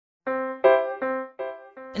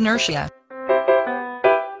Inertia.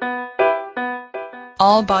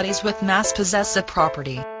 All bodies with mass possess a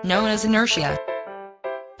property, known as inertia.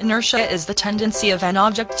 Inertia is the tendency of an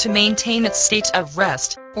object to maintain its state of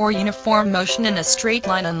rest, or uniform motion in a straight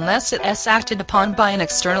line unless it is acted upon by an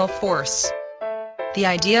external force. The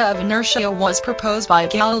idea of inertia was proposed by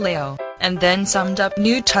Galileo, and then summed up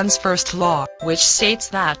Newton's first law, which states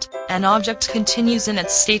that an object continues in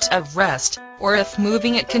its state of rest, or if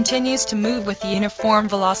moving it continues to move with uniform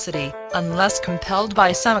velocity, unless compelled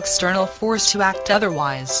by some external force to act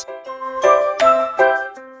otherwise.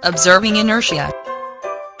 Observing inertia.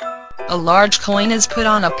 A large coin is put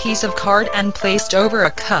on a piece of card and placed over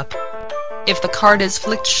a cup. If the card is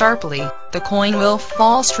flicked sharply, the coin will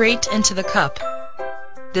fall straight into the cup.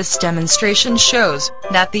 This demonstration shows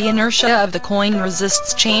that the inertia of the coin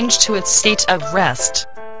resists change to its state of rest.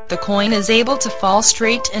 The coin is able to fall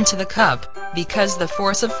straight into the cup, because the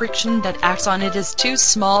force of friction that acts on it is too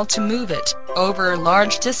small to move it over a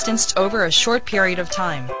large distance over a short period of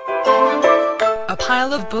time. A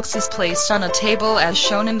pile of books is placed on a table as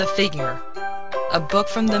shown in the figure. A book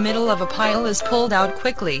from the middle of a pile is pulled out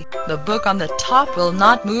quickly. The book on the top will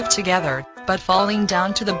not move together, but falling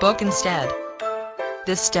down to the book instead.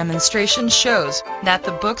 This demonstration shows that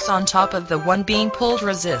the books on top of the one being pulled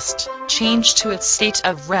resist change to its state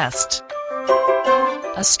of rest.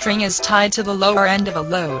 A string is tied to the lower end of a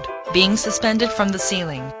load, being suspended from the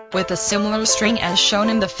ceiling, with a similar string as shown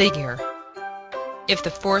in the figure. If the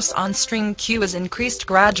force on string Q is increased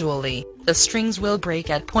gradually, the strings will break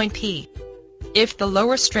at point P. If the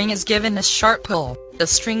lower string is given a sharp pull, the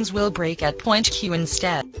strings will break at point Q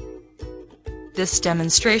instead. This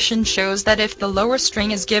demonstration shows that if the lower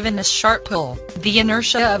string is given a sharp pull, the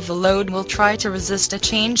inertia of the load will try to resist a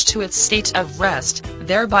change to its state of rest,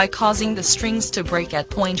 thereby causing the strings to break at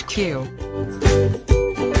point Q.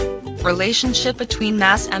 Relationship between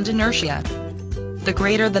mass and inertia. The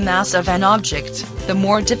greater the mass of an object, the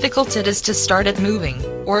more difficult it is to start it moving,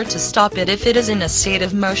 or to stop it if it is in a state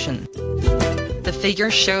of motion. The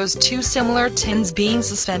figure shows two similar tins being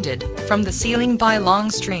suspended from the ceiling by long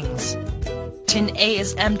strings. Tin A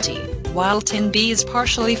is empty, while tin B is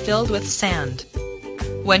partially filled with sand.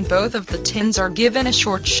 When both of the tins are given a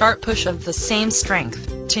short sharp push of the same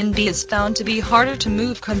strength, tin B is found to be harder to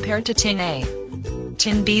move compared to tin A.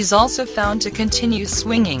 Tin B is also found to continue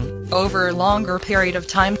swinging over a longer period of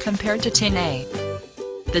time compared to tin A.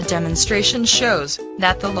 The demonstration shows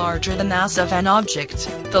that the larger the mass of an object,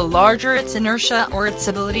 the larger its inertia or its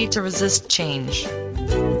ability to resist change.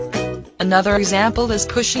 Another example is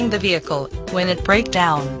pushing the vehicle when it breaks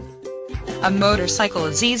down. A motorcycle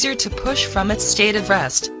is easier to push from its state of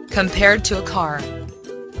rest compared to a car.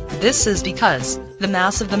 This is because the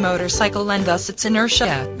mass of the motorcycle and thus its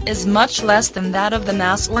inertia is much less than that of the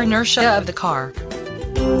mass or inertia of the car.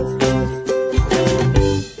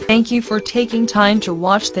 Thank you for taking time to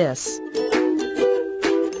watch this.